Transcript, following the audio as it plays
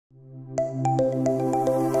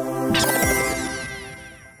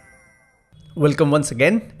Welcome once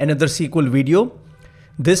again, another SQL video.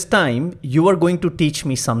 This time you are going to teach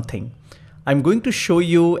me something. I'm going to show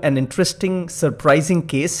you an interesting, surprising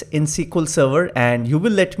case in SQL Server and you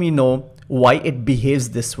will let me know why it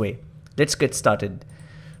behaves this way. Let's get started.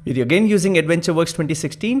 We're again using AdventureWorks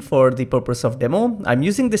 2016 for the purpose of demo. I'm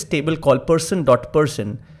using this table called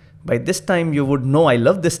person.person. By this time you would know I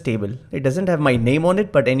love this table. It doesn't have my name on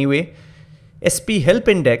it, but anyway, SP help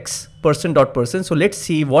index person.person. So let's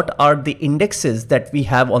see what are the indexes that we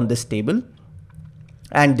have on this table.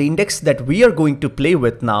 And the index that we are going to play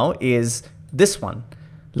with now is this one.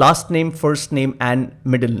 Last name, first name, and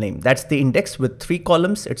middle name. That's the index with 3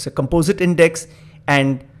 columns. It's a composite index.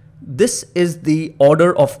 And this is the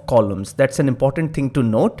order of columns. That's an important thing to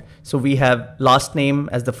note. So we have last name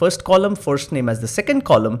as the first column, first name as the second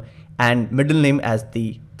column, and middle name as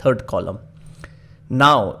the third column.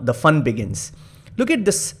 Now the fun begins. Look at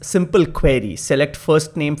this simple query. Select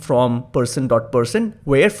first name from person.person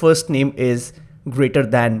where first name is greater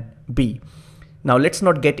than B. Now let's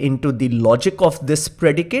not get into the logic of this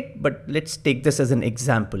predicate, but let's take this as an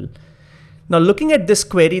example. Now looking at this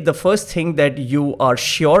query, the first thing that you are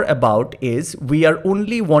sure about is we are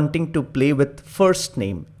only wanting to play with first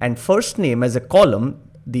name, and first name as a column,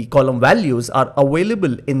 the column values are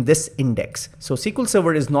available in this index. So SQL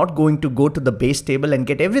Server is not going to go to the base table and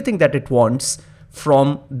get everything that it wants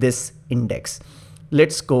from this index.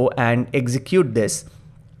 Let's go and execute this.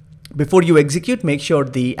 Before you execute, make sure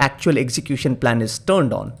the actual execution plan is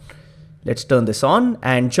turned on. Let's turn this on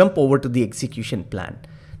and jump over to the execution plan.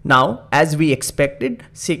 Now, as we expected,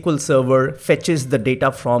 SQL Server fetches the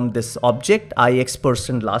data from this object,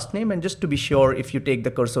 ixPerson last name. And just to be sure, if you take the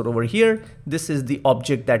cursor over here, this is the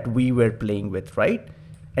object that we were playing with, right?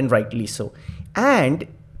 And rightly so. And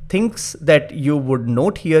things that you would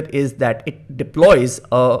note here is that it deploys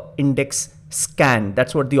a index scan.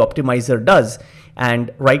 That's what the optimizer does. And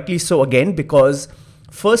rightly so again, because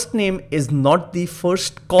first name is not the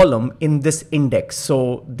first column in this index.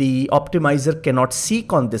 So the optimizer cannot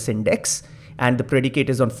seek on this index, and the predicate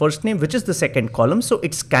is on first name, which is the second column. So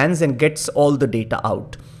it scans and gets all the data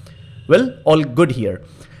out. Well, all good here.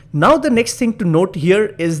 Now the next thing to note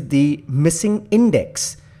here is the missing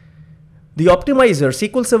index. The optimizer,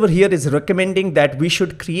 SQL Server here is recommending that we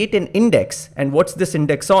should create an index. And what's this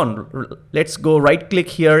index on? Let's go right click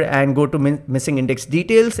here and go to missing index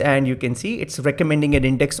details. And you can see it's recommending an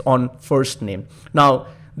index on first name. Now,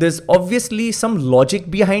 there's obviously some logic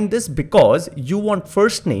behind this because you want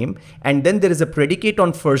first name and then there is a predicate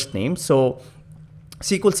on first name. So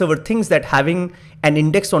SQL Server thinks that having an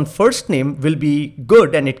index on first name will be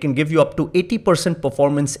good and it can give you up to 80%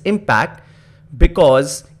 performance impact,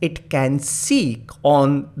 because it can seek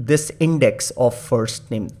on this index of first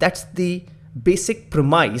name. That's the basic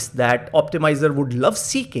premise that optimizer would love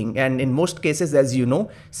seeking. And in most cases, as you know,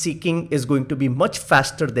 seeking is going to be much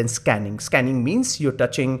faster than scanning. Scanning means you're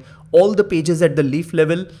touching all the pages at the leaf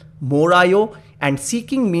level, more IO, and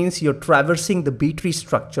seeking means you're traversing the B tree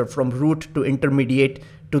structure from root to intermediate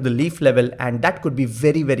to the leaf level, and that could be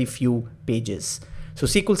very, very few pages. So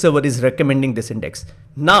SQL Server is recommending this index.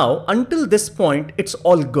 Now, until this point, it's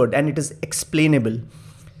all good and it is explainable.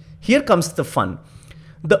 Here comes the fun.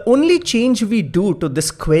 The only change we do to this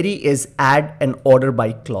query is add an order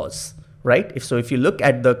by clause, right? If you look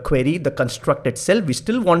at the query, the construct itself, we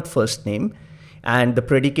still want first name and the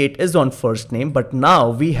predicate is on first name, but now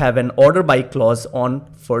we have an order by clause on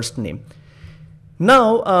first name.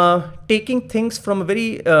 Now, taking things from a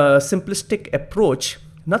very simplistic approach,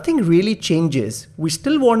 nothing really changes. We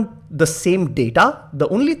still want the same data. The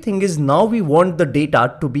only thing is now we want the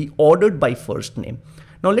data to be ordered by first name.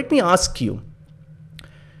 Now let me ask you,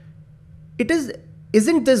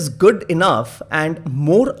 isn't this good enough and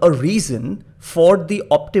more a reason for the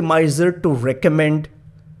optimizer to recommend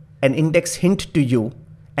an index hint to you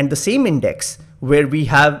and the same index where we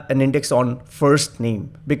have an index on first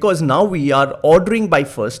name? Because now we are ordering by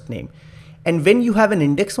first name. And when you have an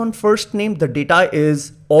index on first name, the data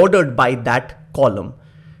is ordered by that column.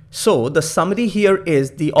 So the summary here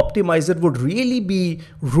is the optimizer would really be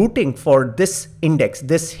rooting for this index,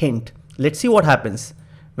 this hint. Let's see what happens.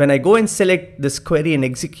 When I go and select this query and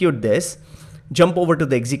execute this, jump over to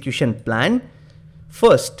the execution plan.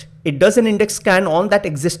 First, it does an index scan on that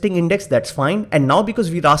existing index, that's fine. And now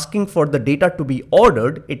because we're asking for the data to be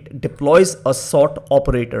ordered, it deploys a sort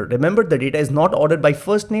operator. Remember, the data is not ordered by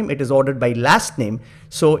first name, it is ordered by last name.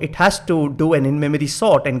 So it has to do an in-memory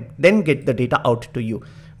sort and then get the data out to you.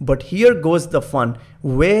 But here goes the fun.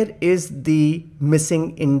 Where is the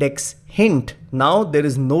missing index hint? Now there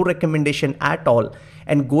is no recommendation at all.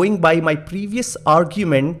 And going by my previous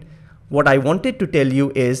argument, what I wanted to tell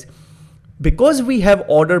you is Because we have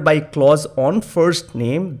order by clause on first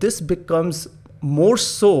name, this becomes more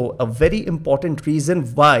so a very important reason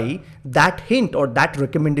why that hint or that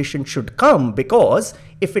recommendation should come, because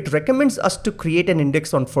if it recommends us to create an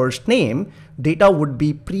index on first name, data would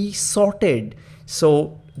be pre-sorted.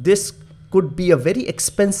 So this could be a very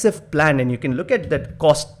expensive plan, and you can look at that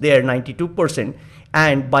cost there, 92%.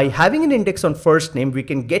 And by having an index on first name, we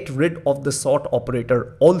can get rid of the sort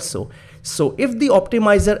operator also. So if the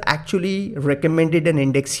optimizer actually recommended an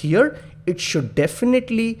index here, it should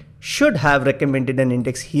have recommended an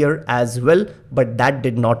index here as well, but that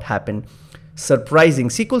did not happen. Surprising.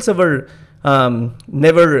 SQL Server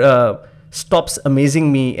never stops amazing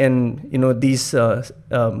me in these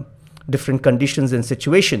different conditions and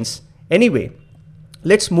situations. Anyway,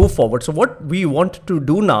 let's move forward. So what we want to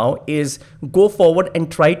do now is go forward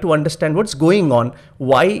and try to understand what's going on.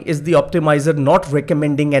 Why is the optimizer not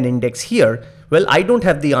recommending an index here? Well, I don't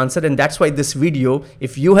have the answer, and that's why this video,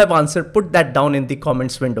 if you have answer, put that down in the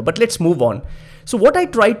comments window. But let's move on. So what I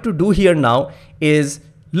tried to do here now is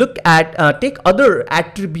look at, take other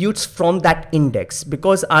attributes from that index,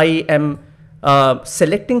 because I am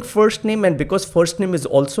selecting first name, and because first name is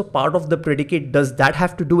also part of the predicate, does that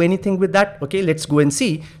have to do anything with that? Okay, let's go and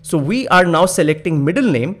see. So we are now selecting middle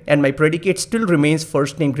name, and my predicate still remains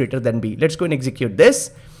first name greater than B. Let's go and execute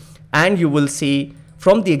this, and you will see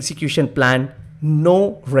from the execution plan,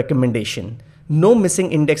 no recommendation, no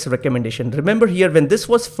missing index recommendation. Remember here, when this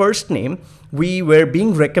was first name, we were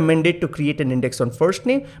being recommended to create an index on first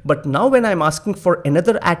name, but now when I'm asking for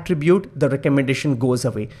another attribute, the recommendation goes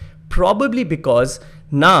away. Probably because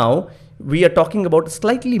now we are talking about a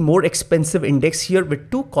slightly more expensive index here with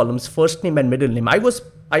two columns, first name and middle name.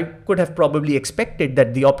 I could have probably expected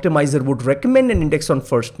that the optimizer would recommend an index on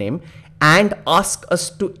first name and ask us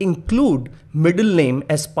to include middle name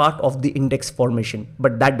as part of the index formation,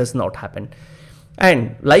 but that does not happen.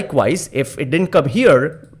 And likewise, if it didn't come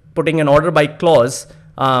here, putting an order by clause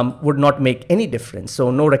would not make any difference.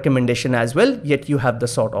 So no recommendation as well, yet you have the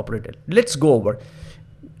sort operator. Let's go over.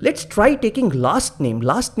 Let's try taking last name.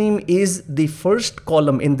 Last name is the first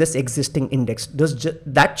column in this existing index. Does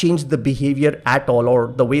that change the behavior at all, or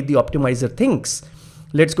the way the optimizer thinks?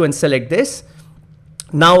 Let's go and select this.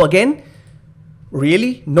 Now again,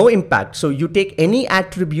 really no impact. So you take any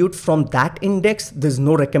attribute from that index, there's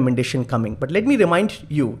no recommendation coming. But let me remind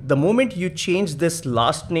you, the moment you change this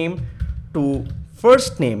last name to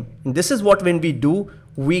first name, and this is what when we do,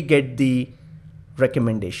 we get the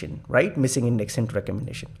recommendation, right? Missing index and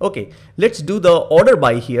recommendation. Okay, let's do the order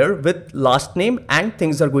by here with last name, and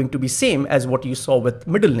things are going to be same as what you saw with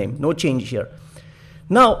middle name. No change here.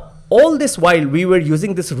 Now, all this while we were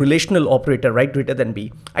using this relational operator, right, greater than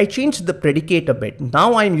B. I changed the predicate a bit.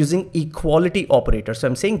 Now I'm using equality operator. So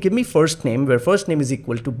I'm saying give me first name where first name is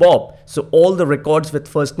equal to Bob. So all the records with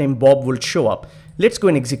first name Bob will show up. Let's go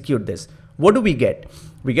and execute this. What do we get?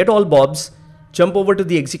 We get all Bobs. Jump over to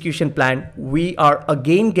the execution plan. We are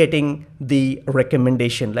again getting the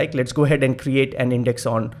recommendation. Like, let's go ahead and create an index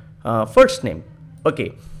on first name.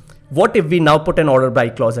 Okay. What if we now put an order by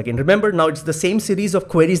clause again? Remember, now it's the same series of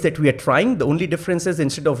queries that we are trying. The only difference is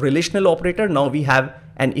instead of relational operator, now we have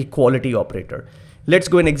an equality operator. Let's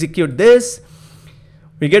go and execute this.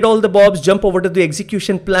 We get all the Bobs, jump over to the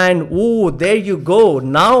execution plan. Oh, there you go.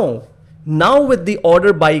 Now with the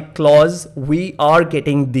order by clause, we are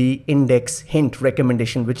getting the index hint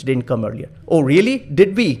recommendation, which didn't come earlier. Oh, really?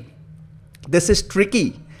 Did we? This is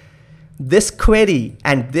tricky. This query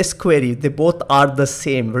and this query, they both are the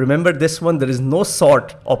same. Remember this one, there is no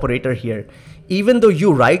sort operator here. Even though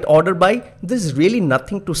you write order by, there's really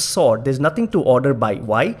nothing to sort. There's nothing to order by.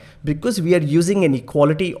 Why? Because we are using an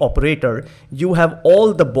equality operator. You have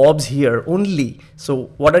all the Bobs here only.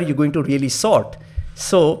 So what are you going to really sort?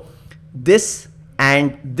 So this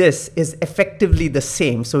and this is effectively the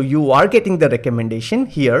same. So you are getting the recommendation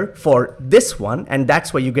here for this one, and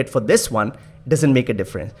that's what you get for this one. Doesn't make a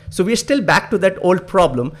difference. So we're still back to that old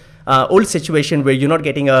problem, old situation where you're not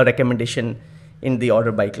getting a recommendation in the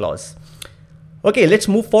order by clause. Okay, let's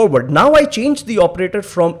move forward. Now I changed the operator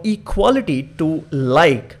from equality to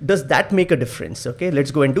like. Does that make a difference? Okay,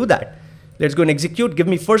 let's go and do that. Let's go and execute. Give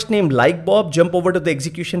me first name like Bob, jump over to the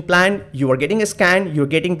execution plan. You are getting a scan, you're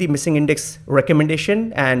getting the missing index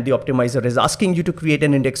recommendation, and the optimizer is asking you to create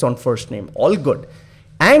an index on first name. All good.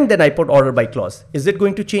 And then I put order by clause. Is it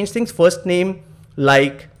going to change things? First name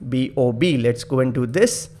like Bob. Let's go and do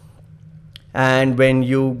this. And when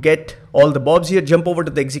you get all the Bobs here, jump over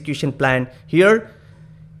to the execution plan here.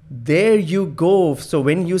 There you go. So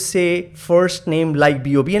when you say first name like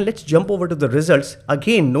Bob, and let's jump over to the results.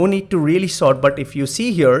 Again, no need to really sort, but if you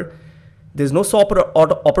see here, there's no sort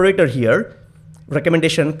operator here.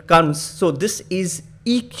 recommendation comes. So this is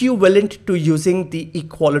equivalent to using the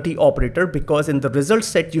equality operator, because in the result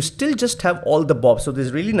set you still just have all the bobs, so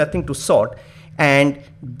there's really nothing to sort. And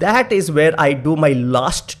that is where I do my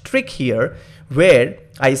last trick here, where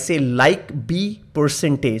I say like B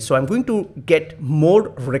percentage. So I'm going to get more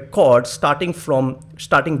records starting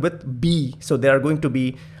with B. So there are going to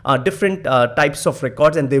be different types of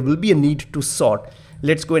records, and there will be a need to sort.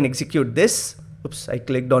 Let's go and execute this. Oops, I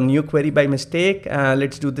clicked on new query by mistake.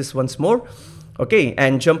 Let's do this once more. Okay,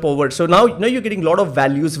 and jump over. So now you're getting a lot of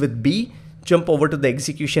values with B. Jump over to the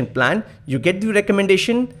execution plan. You get the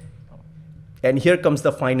recommendation, and here comes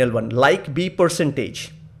the final one, like B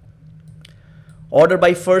percentage. Order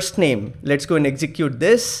by first name. Let's go and execute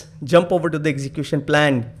this. Jump over to the execution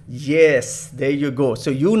plan. Yes, there you go. So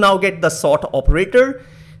you now get the sort operator.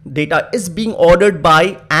 Data is being ordered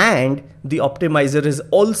by, and the optimizer is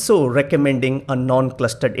also recommending a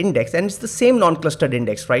non-clustered index, and it's the same non-clustered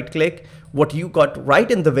index. Right click, what you got right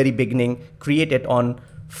in the very beginning, create it on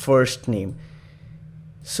first name.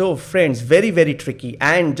 So friends, very, very tricky.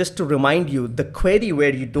 And just to remind you, the query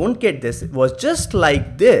where you don't get this was just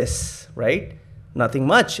like this, right? Nothing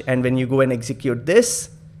much. And when you go and execute this,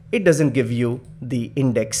 it doesn't give you the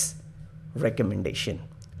index recommendation.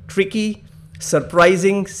 Tricky,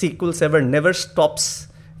 surprising. SQL Server never stops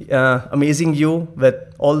amazing you with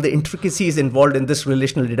all the intricacies involved in this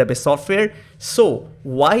relational database software. So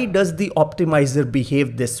why does the optimizer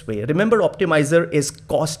behave this way? Remember, optimizer is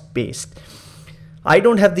cost-based. I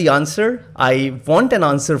don't have the answer. I want an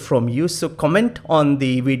answer from you. So comment on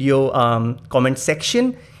the video comment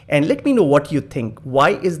section and let me know what you think. Why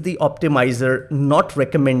is the optimizer not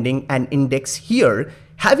recommending an index here?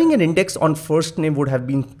 Having an index on first name would have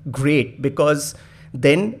been great, because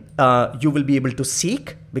then you will be able to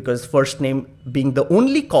seek, because first name being the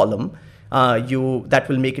only column, that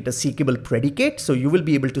will make it a seekable predicate. So you will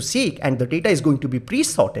be able to seek, and the data is going to be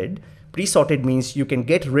pre-sorted. Pre-sorted means you can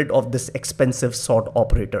get rid of this expensive sort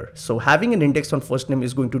operator. So having an index on first name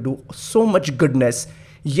is going to do so much goodness,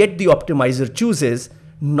 yet the optimizer chooses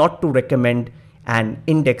not to recommend an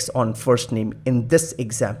index on first name in this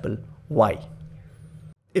example. Why?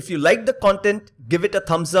 If you like the content, give it a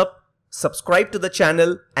thumbs up, subscribe to the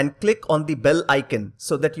channel, and click on the bell icon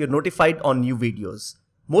so that you're notified on new videos.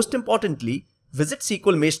 Most importantly, visit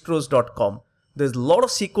SQLmaestros.com. There's a lot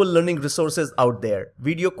of SQL learning resources out there: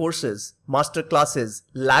 video courses, master classes,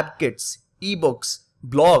 lab kits, ebooks,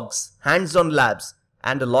 blogs, hands-on labs,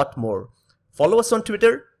 and a lot more. Follow us on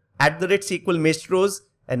Twitter @SQLmaestros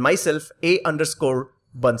and myself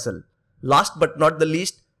 _Bansal. Last but not the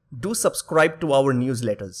least, do subscribe to our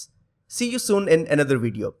newsletters. See you soon in another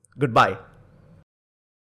video. Goodbye.